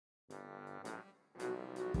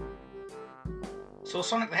So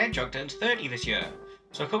Sonic the Hedgehog turns 30 this year.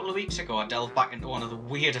 So a couple of weeks ago I delved back into one of the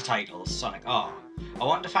weirder titles, Sonic R. I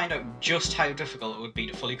wanted to find out just how difficult it would be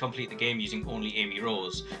to fully complete the game using only Amy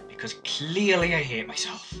Rose, because clearly I hate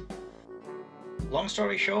myself. Long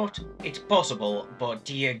story short, it's possible, but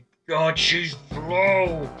dear God, she's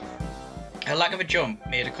slow! Her lack of a jump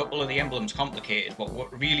made a couple of the emblems complicated, but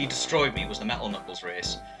what really destroyed me was the Metal Knuckles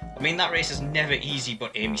race. I mean, that race is never easy,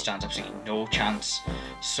 but Amy stands absolutely no chance.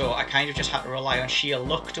 So I kind of just had to rely on sheer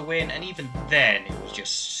luck to win, and even then it was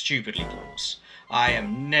just stupidly close. I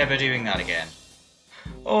am never doing that again.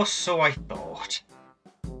 Or so I thought.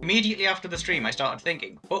 Immediately after the stream I started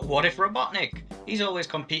thinking, but what if Robotnik? He's always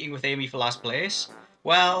competing with Amy for last place.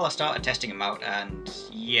 Well, I started testing him out, and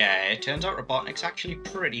yeah, it turns out Robotnik's actually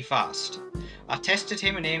pretty fast. I tested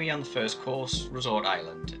him and Amy on the first course, Resort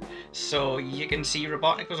Island, so you can see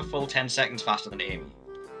Robotnik was a full 10 seconds faster than Amy.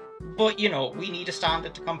 But you know, we need a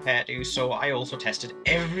standard to compare to, so I also tested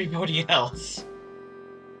everybody else.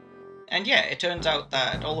 And yeah, it turns out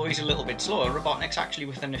that although he's a little bit slower, Robotnik's actually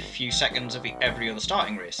within a few seconds of every other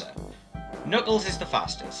starting racer. Knuckles is the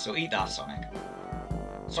fastest, so eat that, Sonic.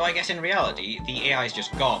 So I guess in reality, the AI is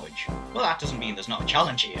just garbage. Well, that doesn't mean there's not a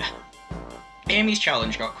challenge here. Amy's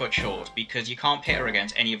challenge got cut short because you can't pit her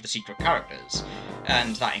against any of the secret characters,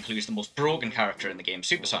 and that includes the most broken character in the game,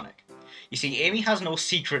 Super Sonic. You see, Amy has no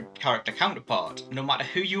secret character counterpart. No matter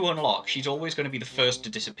who you unlock, she's always going to be the first to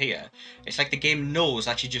disappear. It's like the game knows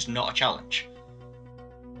that she's just not a challenge.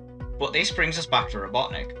 But this brings us back to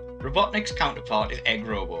Robotnik. Robotnik's counterpart is Egg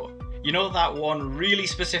Robo. You know that one really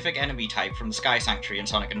specific enemy type from the Sky Sanctuary in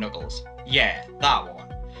Sonic and Knuckles? Yeah, that one.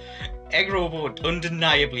 Egg Robo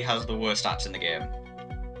undeniably has the worst stats in the game.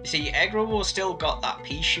 You see, Egg Robo's still got that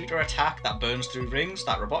pea shooter attack that burns through rings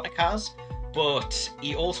that Robotnik has, but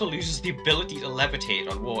he also loses the ability to levitate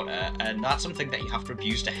on water, and that's something that you have to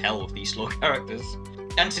abuse to hell with these slow characters.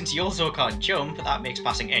 And since he also can't jump, that makes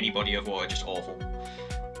passing any body of water just awful.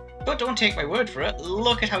 But don't take my word for it,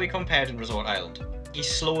 look at how he compared in Resort Island. He's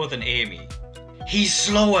slower than Amy. He's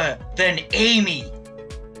slower than Amy!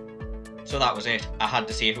 So that was it. I had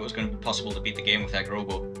to see if it was going to be possible to beat the game with Egg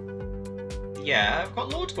Robo. Yeah, I've got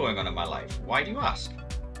loads going on in my life. Why do you ask?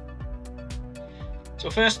 So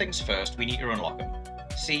first things first, we need to unlock him.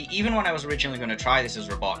 See, even when I was originally going to try this as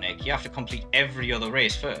Robotnik, you have to complete every other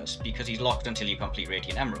race first, because he's locked until you complete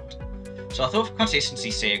Radiant Emerald. So I thought for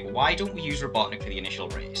consistency's sake, why don't we use Robotnik for the initial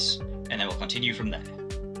race? And then we'll continue from there.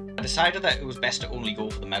 I decided that it was best to only go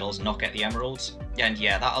for the medals, not get the emeralds, and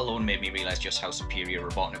yeah, that alone made me realise just how superior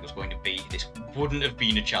Robotnik was going to be. This wouldn't have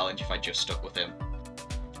been a challenge if I just stuck with him.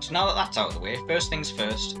 So now that that's out of the way, first things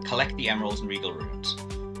first, collect the emeralds and regal runes.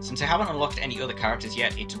 Since I haven't unlocked any other characters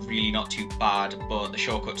yet, it's really not too bad, but the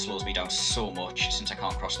shortcut slows me down so much since I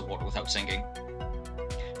can't cross the water without sinking.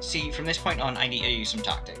 See, from this point on I need to use some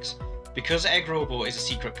tactics. Because Egg Robo is a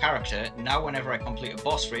secret character, now whenever I complete a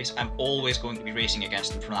boss race, I'm always going to be racing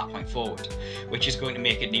against him from that point forward, which is going to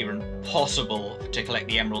make it near impossible to collect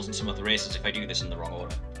the emeralds in some of the races if I do this in the wrong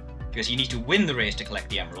order. Because you need to win the race to collect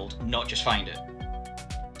the emerald, not just find it.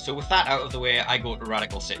 So with that out of the way, I go to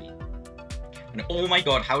Radical City. And oh my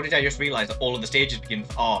god, how did I just realise that all of the stages begin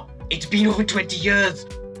with R? It's been over 20 years!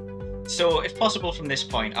 So if possible from this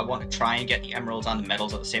point, I want to try and get the emeralds and the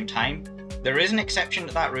medals at the same time. There is an exception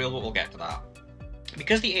to that rule, but we'll get to that.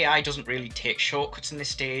 Because the AI doesn't really take shortcuts in this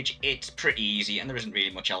stage, it's pretty easy and there isn't really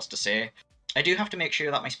much else to say. I do have to make sure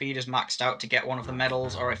that my speed is maxed out to get one of the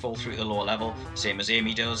medals or I fall through the lower level, same as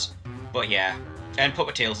Amy does. But yeah, and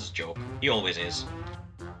Puppet Tails is a joke. He always is.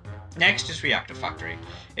 Next is Reactor Factory.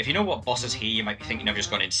 If you know what boss is here, you might be thinking I've just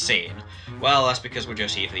gone insane. Well, that's because we're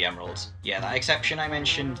just here for the emeralds. Yeah, that exception I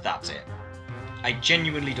mentioned, that's it. I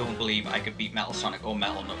genuinely don't believe I could beat Metal Sonic or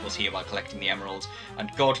Metal Knuckles here while collecting the emeralds, and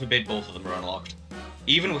God forbid both of them are unlocked.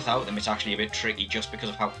 Even without them, it's actually a bit tricky just because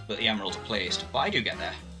of how the emeralds are placed, but I do get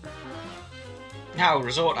there. Now,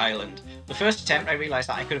 Resort Island. The first attempt I realised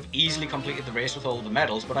that I could have easily completed the race with all of the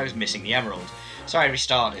medals, but I was missing the emerald. So I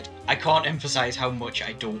restarted. I can't emphasise how much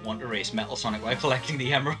I don't want to race Metal Sonic while collecting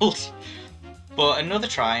the emeralds. But another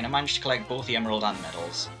try and I managed to collect both the emerald and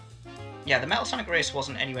medals. Yeah, the Metal Sonic race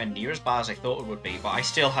wasn't anywhere near as bad as I thought it would be, but I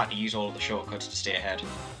still had to use all of the shortcuts to stay ahead.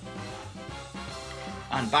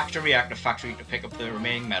 And back to Reactor Factory to pick up the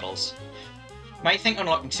remaining medals. You might think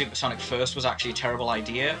unlocking Super Sonic first was actually a terrible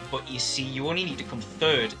idea, but you see, you only need to come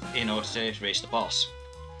third in order to race the boss.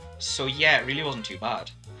 So yeah, it really wasn't too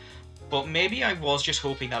bad. But maybe I was just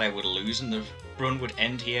hoping that I would lose and the run would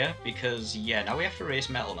end here, because yeah, now we have to race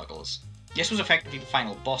Metal Knuckles. This was effectively the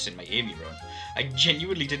final boss in my Amy run. I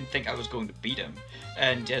genuinely didn't think I was going to beat him,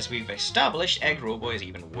 and as we've established, Egg Robo is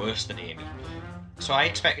even worse than Amy. So I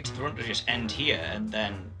expected the run to just end here, and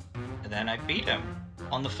then I beat him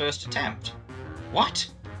on the first attempt. What?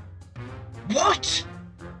 What?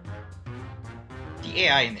 The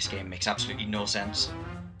AI in this game makes absolutely no sense.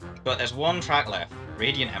 But there's one track left,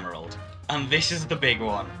 Radiant Emerald, and this is the big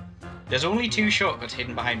one. There's only 2 shortcuts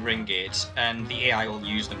hidden behind ring gates, and the AI will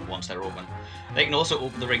use them once they're open. They can also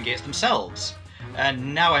open the ring gates themselves,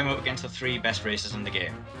 and now I'm up against the 3 best racers in the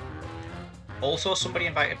game. Also, somebody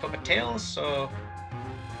invited Puppet Tails, so...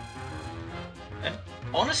 And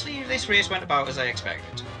honestly, this race went about as I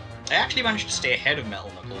expected. I actually managed to stay ahead of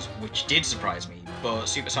Metal Knuckles, which did surprise me, but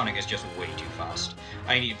Super Sonic is just way too fast.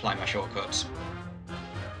 I need to apply my shortcuts.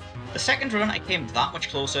 The second run I came that much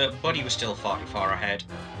closer, but he was still far too far ahead.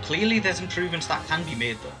 Clearly there's improvements that can be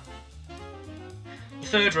made though. The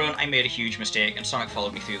third run I made a huge mistake and Sonic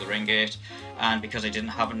followed me through the ring gate, and because I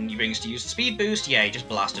didn't have any rings to use the speed boost, yeah, he just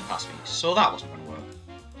blasted past me, so that wasn't going to work.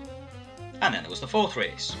 And then there was the 4th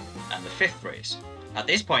race, and the 5th race. At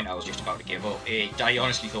this point I was just about to give up. I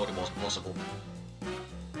honestly thought it wasn't possible.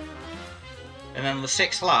 And then on the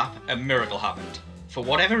 6th lap, a miracle happened. For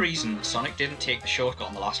whatever reason, Sonic didn't take the shortcut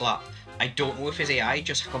on the last lap. I don't know if his AI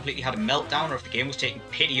just completely had a meltdown or if the game was taking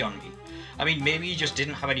pity on me. I mean, maybe he just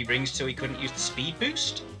didn't have any rings so he couldn't use the speed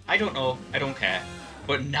boost? I don't know, I don't care.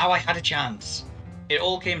 But now I had a chance. It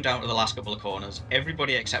all came down to the last couple of corners.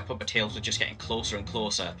 Everybody except Puppet Tails was just getting closer and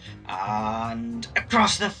closer. And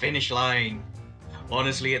across the finish line!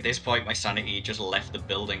 Honestly, at this point, my sanity just left the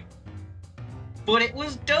building. But it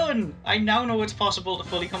was done! I now know it's possible to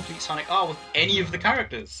fully complete Sonic R with any of the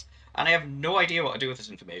characters, and I have no idea what to do with this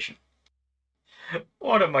information.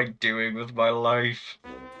 What am I doing with my life?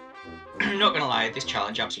 Not gonna lie, this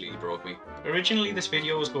challenge absolutely broke me. Originally this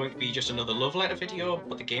video was going to be just another love letter video,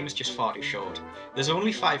 but the game is just far too short. There's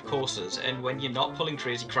only 5 courses, and when you're not pulling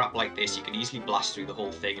crazy crap like this, you can easily blast through the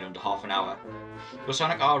whole thing in under half an hour. But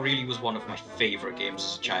Sonic R really was one of my favourite games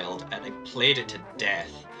as a child, and I played it to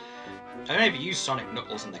death. I never used Sonic,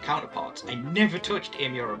 Knuckles and their counterparts, I never touched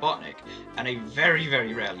Amy or Robotnik, and I very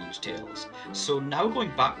rarely used Tails. So now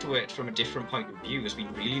going back to it from a different point of view has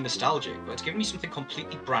been really nostalgic, but it's given me something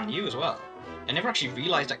completely brand new as well. I never actually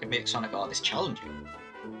realised I could make Sonic R this challenging.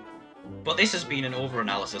 But this has been an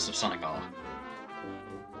over-analysis of Sonic R.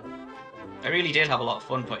 I really did have a lot of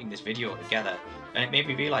fun putting this video together, and it made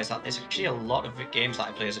me realise that there's actually a lot of games that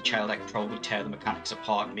I play as a child I could probably tear the mechanics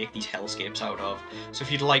apart and make these hellscapes out of, so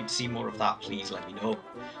if you'd like to see more of that, please let me know.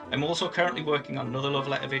 I'm also currently working on another love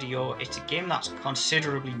letter video. It's a game that's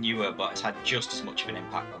considerably newer, but it's had just as much of an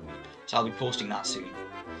impact on me, so I'll be posting that soon.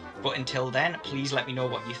 But until then, please let me know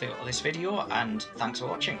what you think of this video, and thanks for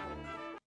watching.